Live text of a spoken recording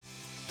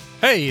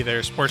Hey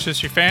there, Sports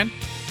History fan.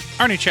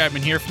 Arnie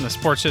Chapman here from the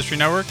Sports History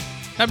Network.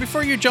 Now,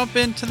 before you jump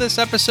into this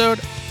episode,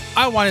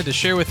 I wanted to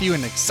share with you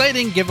an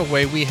exciting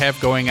giveaway we have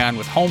going on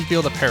with Home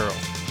Field Apparel.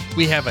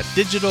 We have a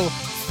digital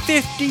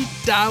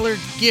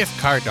 $50 gift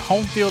card to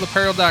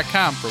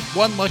homefieldapparel.com for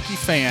one lucky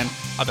fan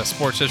of the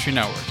Sports History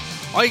Network.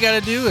 All you got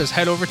to do is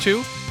head over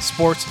to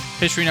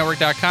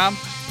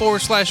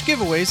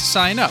sportshistorynetwork.com/giveaways to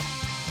sign up.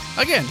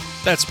 Again,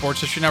 that's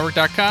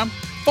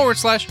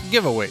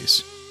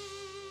sportshistorynetwork.com/giveaways.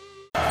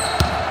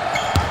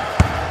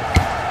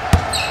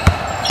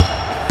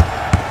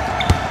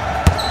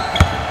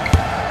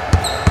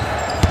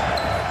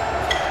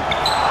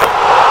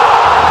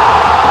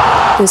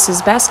 This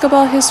is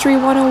Basketball History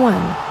 101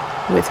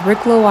 with Rick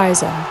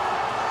Loiza.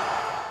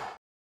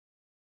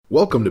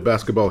 Welcome to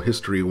Basketball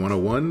History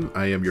 101.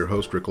 I am your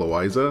host, Rick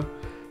Loiza.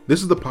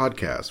 This is the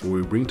podcast where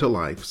we bring to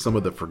life some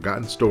of the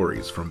forgotten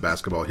stories from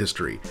basketball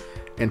history.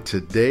 And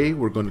today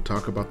we're going to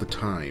talk about the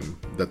time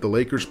that the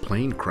Lakers'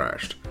 plane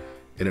crashed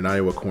in an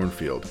Iowa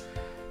cornfield.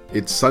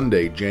 It's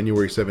Sunday,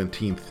 January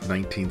 17th,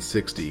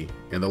 1960,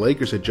 and the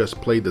Lakers had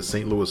just played the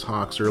St. Louis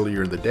Hawks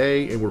earlier in the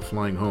day and were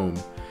flying home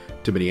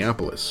to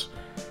Minneapolis.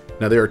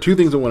 Now, there are two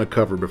things I want to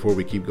cover before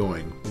we keep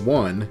going.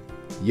 One,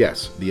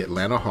 yes, the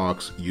Atlanta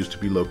Hawks used to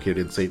be located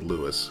in St.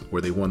 Louis,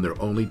 where they won their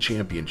only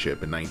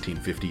championship in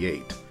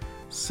 1958.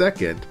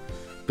 Second,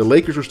 the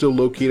Lakers were still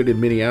located in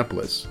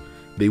Minneapolis.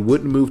 They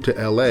wouldn't move to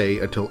LA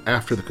until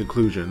after the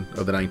conclusion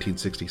of the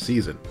 1960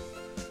 season.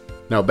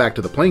 Now, back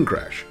to the plane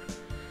crash.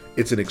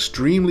 It's an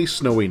extremely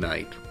snowy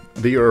night.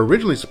 They are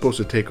originally supposed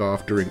to take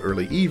off during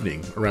early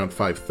evening, around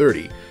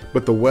 5:30,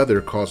 but the weather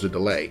caused a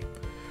delay.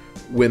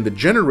 When the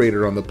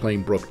generator on the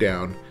plane broke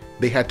down,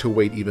 they had to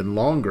wait even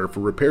longer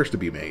for repairs to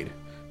be made.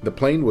 The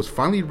plane was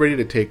finally ready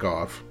to take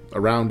off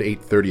around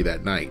 8:30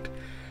 that night.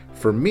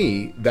 For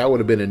me, that would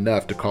have been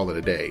enough to call it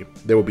a day.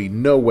 There would be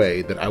no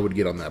way that I would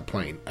get on that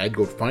plane. I'd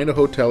go find a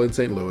hotel in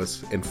St.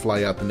 Louis and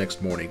fly out the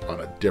next morning on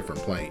a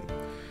different plane.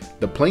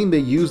 The plane they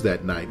used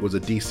that night was a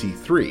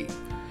DC-3,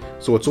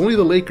 so it's only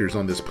the Lakers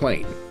on this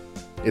plane.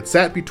 It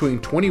sat between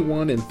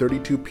 21 and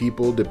 32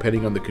 people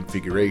depending on the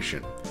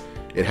configuration.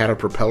 It had a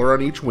propeller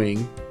on each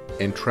wing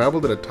and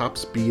traveled at a top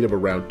speed of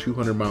around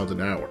 200 miles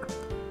an hour.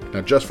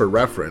 Now, just for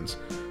reference,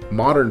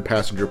 modern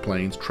passenger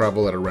planes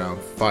travel at around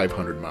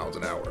 500 miles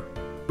an hour.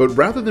 But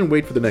rather than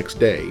wait for the next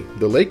day,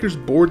 the Lakers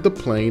board the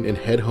plane and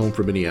head home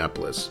for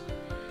Minneapolis.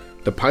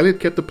 The pilot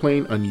kept the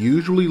plane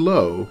unusually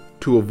low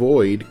to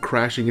avoid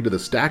crashing into the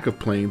stack of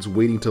planes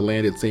waiting to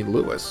land in St.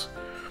 Louis.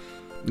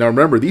 Now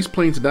remember, these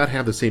planes did not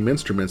have the same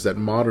instruments that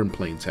modern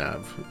planes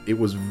have. It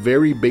was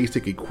very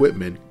basic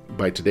equipment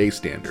by today's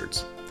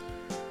standards.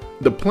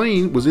 The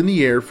plane was in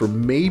the air for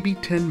maybe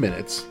 10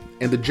 minutes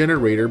and the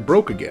generator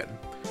broke again.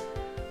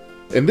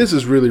 And this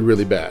is really,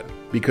 really bad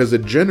because the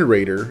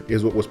generator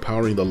is what was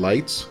powering the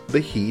lights, the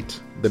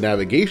heat, the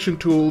navigation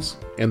tools,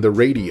 and the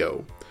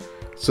radio.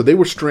 So they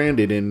were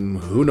stranded in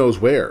who knows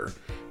where.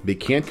 They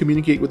can't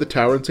communicate with the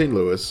tower in St.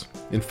 Louis.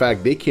 In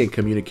fact, they can't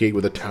communicate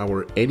with a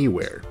tower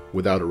anywhere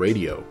without a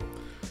radio.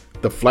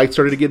 The flight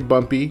started to get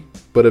bumpy,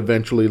 but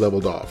eventually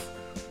leveled off.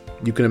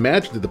 You can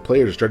imagine that the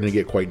players are starting to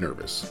get quite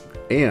nervous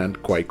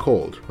and quite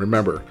cold.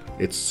 Remember,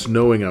 it's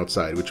snowing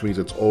outside, which means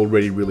it's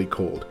already really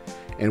cold.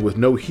 And with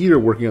no heater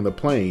working on the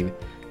plane,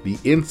 the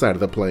inside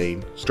of the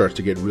plane starts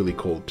to get really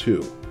cold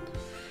too.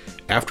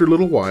 After a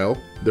little while,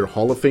 their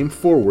Hall of Fame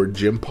forward,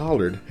 Jim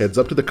Pollard, heads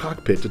up to the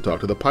cockpit to talk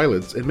to the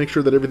pilots and make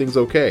sure that everything's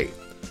okay.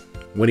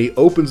 When he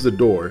opens the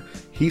door,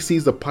 he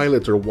sees the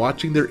pilots are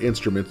watching their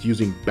instruments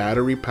using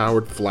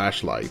battery-powered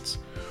flashlights.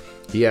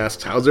 He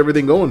asks, "How's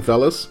everything going,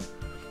 fellas?"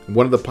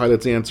 One of the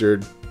pilots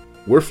answered,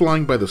 "We're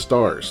flying by the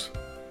stars."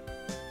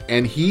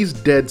 And he's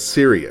dead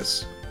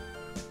serious.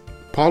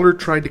 Pollard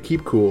tried to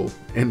keep cool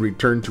and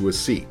returned to his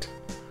seat.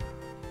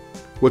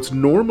 What's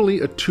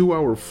normally a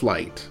 2-hour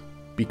flight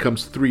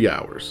becomes 3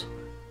 hours,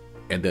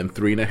 and then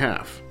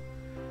 3.5.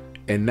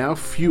 And now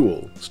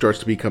fuel starts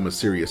to become a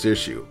serious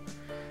issue.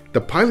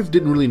 The pilots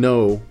didn't really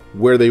know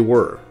where they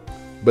were,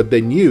 but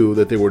they knew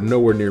that they were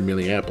nowhere near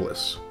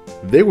Minneapolis.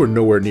 They were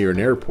nowhere near an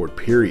airport,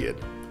 period.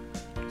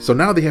 So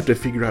now they have to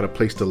figure out a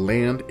place to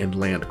land and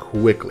land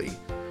quickly.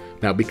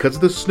 Now, because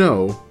of the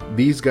snow,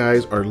 these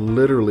guys are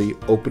literally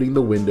opening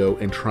the window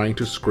and trying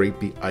to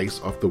scrape the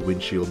ice off the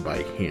windshield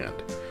by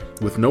hand.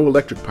 With no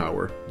electric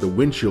power, the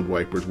windshield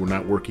wipers were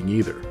not working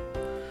either.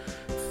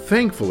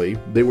 Thankfully,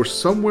 they were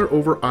somewhere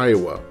over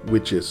Iowa,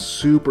 which is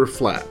super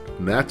flat,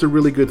 and that's a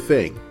really good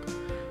thing.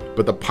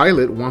 But the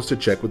pilot wants to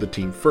check with the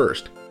team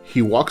first.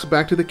 He walks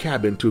back to the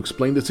cabin to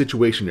explain the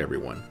situation to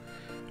everyone.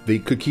 They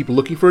could keep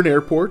looking for an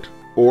airport,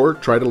 or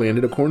try to land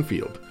in a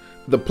cornfield.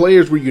 The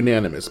players were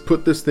unanimous.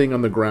 Put this thing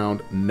on the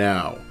ground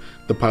now.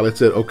 The pilot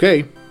said,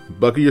 "Okay,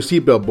 buckle your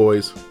seatbelt,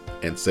 boys,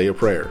 and say a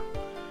prayer."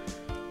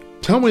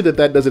 Tell me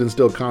that doesn't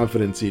instill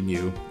confidence in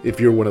you if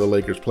you're one of the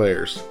Lakers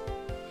players.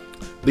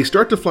 They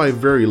start to fly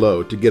very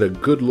low to get a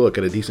good look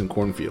at a decent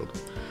cornfield.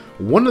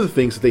 One of the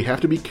things that they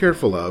have to be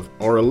careful of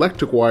are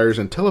electric wires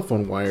and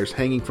telephone wires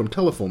hanging from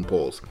telephone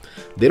poles.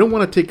 They don't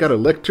want to take out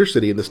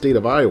electricity in the state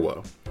of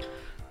Iowa.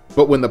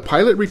 But when the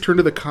pilot returned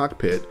to the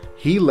cockpit,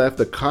 he left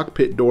the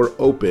cockpit door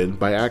open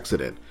by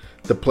accident.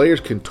 The players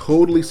can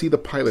totally see the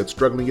pilot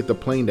struggling to get the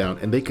plane down,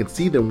 and they can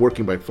see them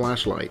working by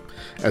flashlight.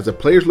 As the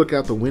players look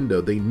out the window,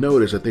 they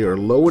notice that they are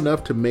low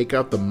enough to make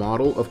out the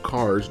model of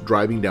cars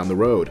driving down the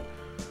road.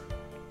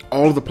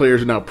 All of the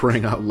players are now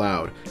praying out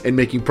loud and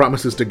making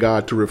promises to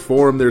God to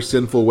reform their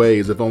sinful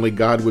ways if only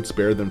God would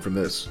spare them from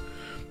this.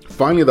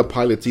 Finally, the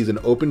pilot sees an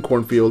open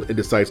cornfield and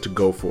decides to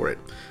go for it.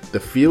 The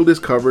field is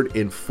covered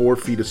in 4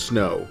 feet of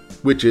snow,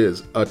 which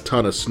is a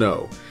ton of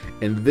snow.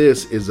 And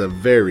this is a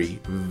very,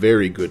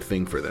 very good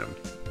thing for them.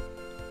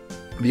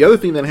 The other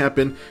thing that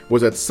happened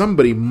was that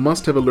somebody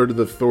must have alerted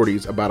the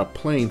authorities about a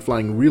plane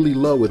flying really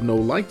low with no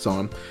lights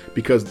on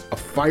because a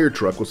fire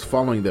truck was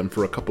following them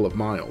for a couple of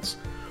miles.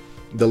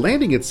 The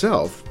landing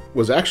itself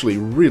was actually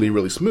really,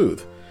 really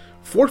smooth.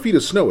 4 feet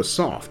of snow is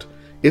soft.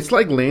 It's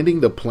like landing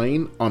the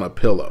plane on a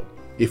pillow.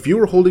 If you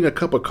were holding a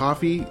cup of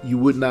coffee, you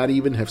would not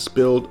even have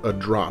spilled a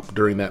drop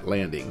during that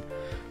landing.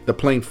 The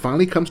plane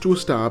finally comes to a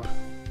stop,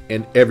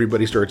 and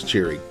everybody starts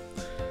cheering.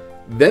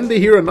 Then they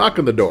hear a knock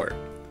on the door.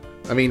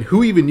 I mean,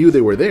 who even knew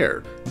they were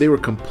there? They were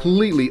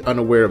completely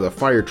unaware of the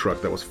fire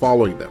truck that was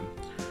following them.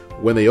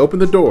 When they open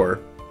the door,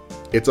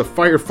 it's a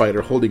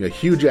firefighter holding a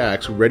huge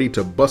axe ready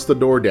to bust the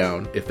door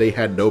down if they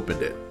hadn't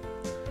opened it.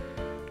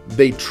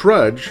 They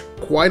trudge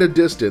quite a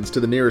distance to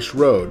the nearest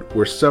road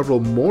where several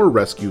more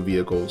rescue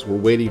vehicles were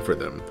waiting for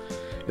them,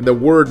 and the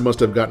word must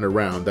have gotten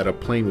around that a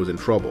plane was in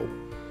trouble.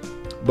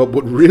 But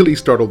what really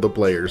startled the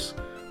players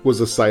was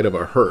the sight of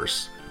a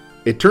hearse.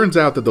 It turns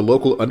out that the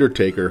local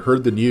undertaker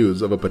heard the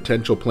news of a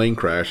potential plane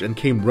crash and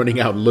came running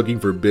out looking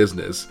for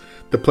business.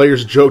 The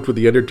players joked with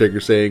the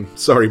undertaker saying,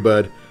 "Sorry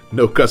bud,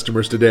 no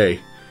customers today."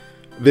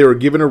 They were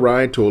given a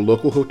ride to a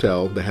local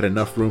hotel that had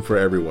enough room for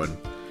everyone.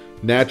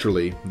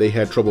 Naturally, they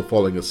had trouble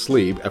falling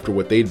asleep after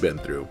what they'd been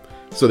through,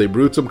 so they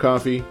brewed some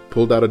coffee,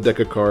 pulled out a deck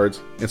of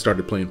cards, and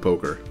started playing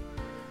poker.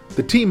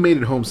 The team made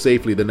it home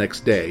safely the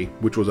next day,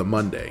 which was a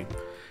Monday.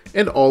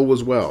 And all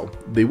was well.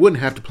 They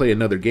wouldn't have to play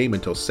another game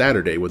until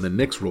Saturday when the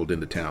Knicks rolled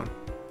into town.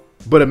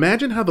 But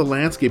imagine how the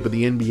landscape of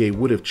the NBA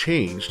would have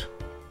changed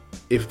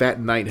if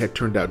that night had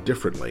turned out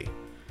differently.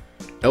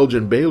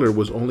 Elgin Baylor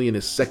was only in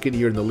his second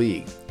year in the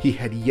league. He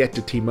had yet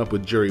to team up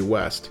with Jerry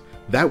West.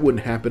 That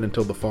wouldn't happen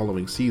until the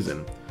following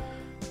season.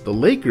 The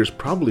Lakers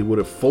probably would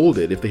have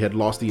folded if they had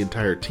lost the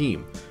entire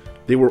team.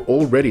 They were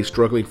already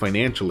struggling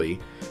financially,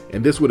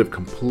 and this would have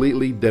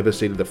completely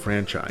devastated the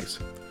franchise.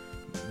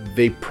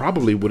 They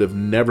probably would have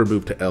never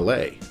moved to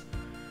LA.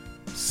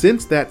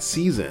 Since that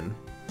season,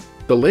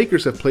 the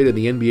Lakers have played in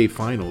the NBA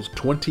Finals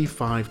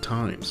 25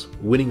 times,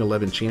 winning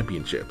 11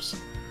 championships.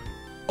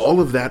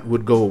 All of that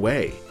would go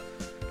away.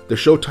 The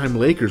Showtime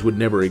Lakers would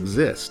never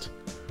exist.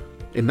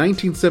 In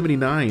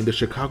 1979, the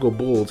Chicago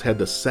Bulls had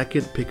the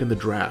second pick in the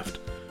draft.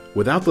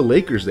 Without the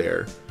Lakers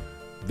there,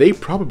 they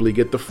probably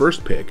get the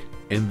first pick,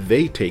 and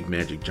they take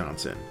Magic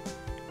Johnson.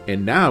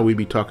 And now we'd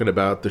be talking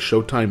about the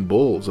Showtime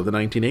Bulls of the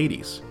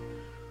 1980s.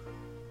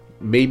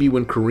 Maybe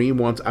when Kareem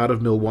wants out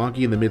of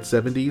Milwaukee in the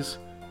mid-70s,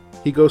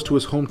 he goes to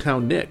his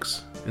hometown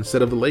Knicks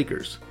instead of the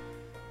Lakers.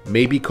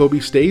 Maybe Kobe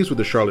stays with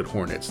the Charlotte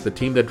Hornets, the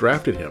team that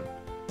drafted him.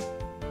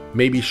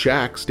 Maybe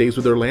Shaq stays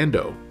with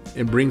Orlando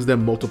and brings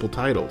them multiple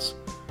titles.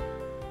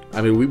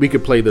 I mean, we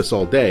could play this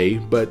all day,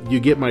 but you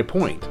get my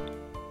point.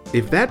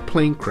 If that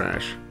plane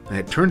crash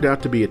had turned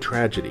out to be a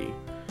tragedy,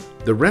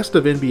 the rest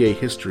of NBA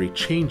history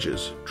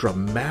changes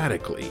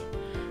dramatically.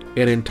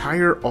 An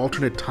entire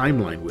alternate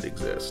timeline would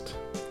exist.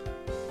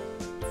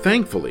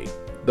 Thankfully,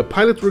 the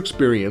pilots were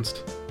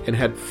experienced and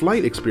had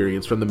flight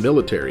experience from the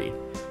military.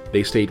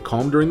 They stayed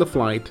calm during the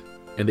flight,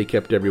 and they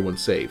kept everyone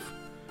safe.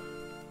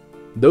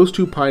 Those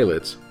two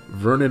pilots,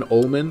 Vernon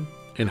Ullman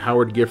and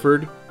Howard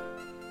Gifford,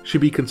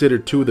 should be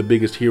considered two of the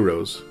biggest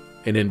heroes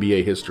in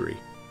NBA history.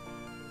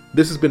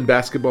 This has been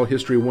Basketball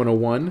History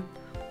 101.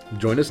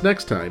 Join us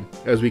next time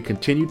as we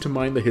continue to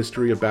mine the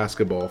history of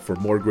basketball for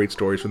more great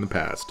stories from the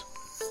past.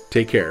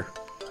 Take care,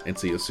 and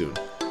see you soon.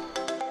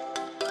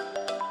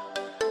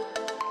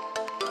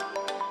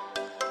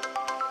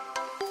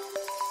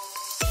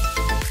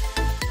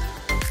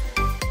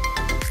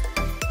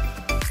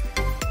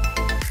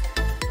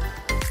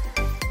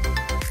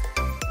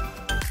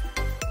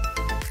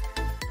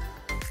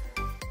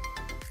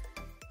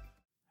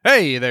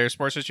 Hey there,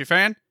 sports history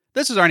fan.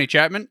 This is Arnie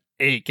Chapman,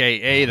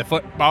 aka the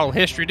Football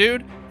History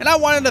Dude, and I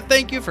wanted to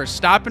thank you for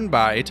stopping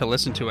by to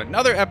listen to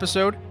another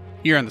episode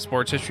here on the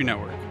Sports History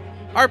Network.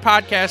 Our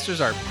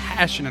podcasters are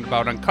passionate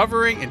about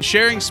uncovering and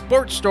sharing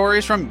sports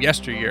stories from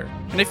yesteryear.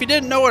 And if you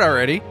didn't know it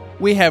already,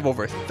 we have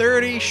over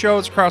 30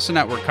 shows across the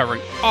network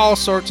covering all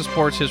sorts of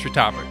sports history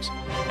topics.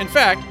 In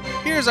fact,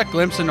 here's a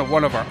glimpse into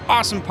one of our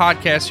awesome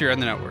podcasts here on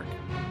the network.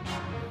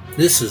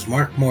 This is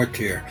Mark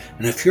Mortier,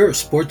 and if you're a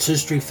sports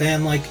history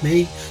fan like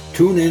me,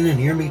 tune in and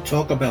hear me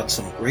talk about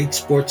some great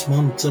sports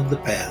moments of the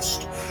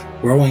past.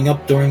 Growing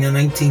up during the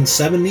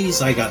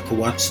 1970s, I got to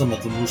watch some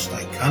of the most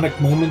iconic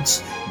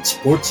moments in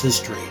sports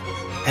history.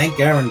 Hank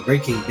Aaron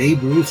breaking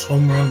Babe Ruth's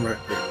home run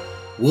record,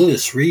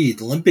 Willis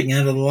Reed limping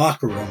out of the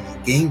locker room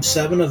in Game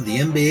 7 of the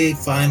NBA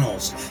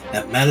Finals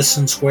at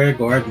Madison Square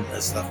Garden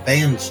as the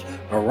fans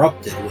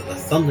erupted with a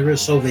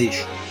thunderous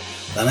ovation.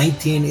 The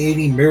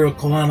 1980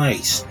 Miracle on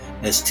Ice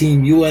as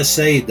Team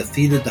USA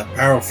defeated the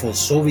powerful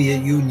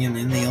Soviet Union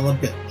in the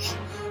Olympics.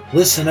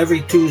 Listen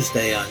every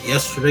Tuesday on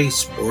Yesterday's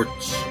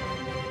Sports.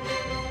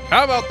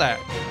 How about that?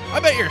 I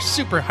bet you're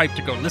super hyped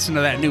to go listen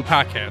to that new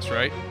podcast,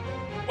 right?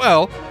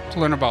 Well, to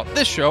learn about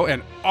this show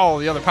and all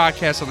the other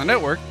podcasts on the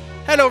network,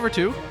 head over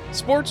to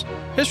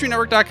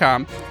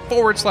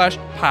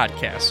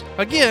sportshistorynetwork.com/podcast.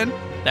 Again,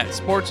 that's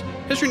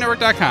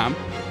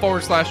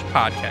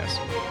sportshistorynetwork.com/podcast.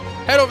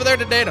 Head over there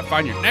today to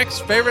find your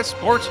next favorite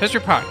sports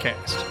history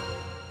podcast.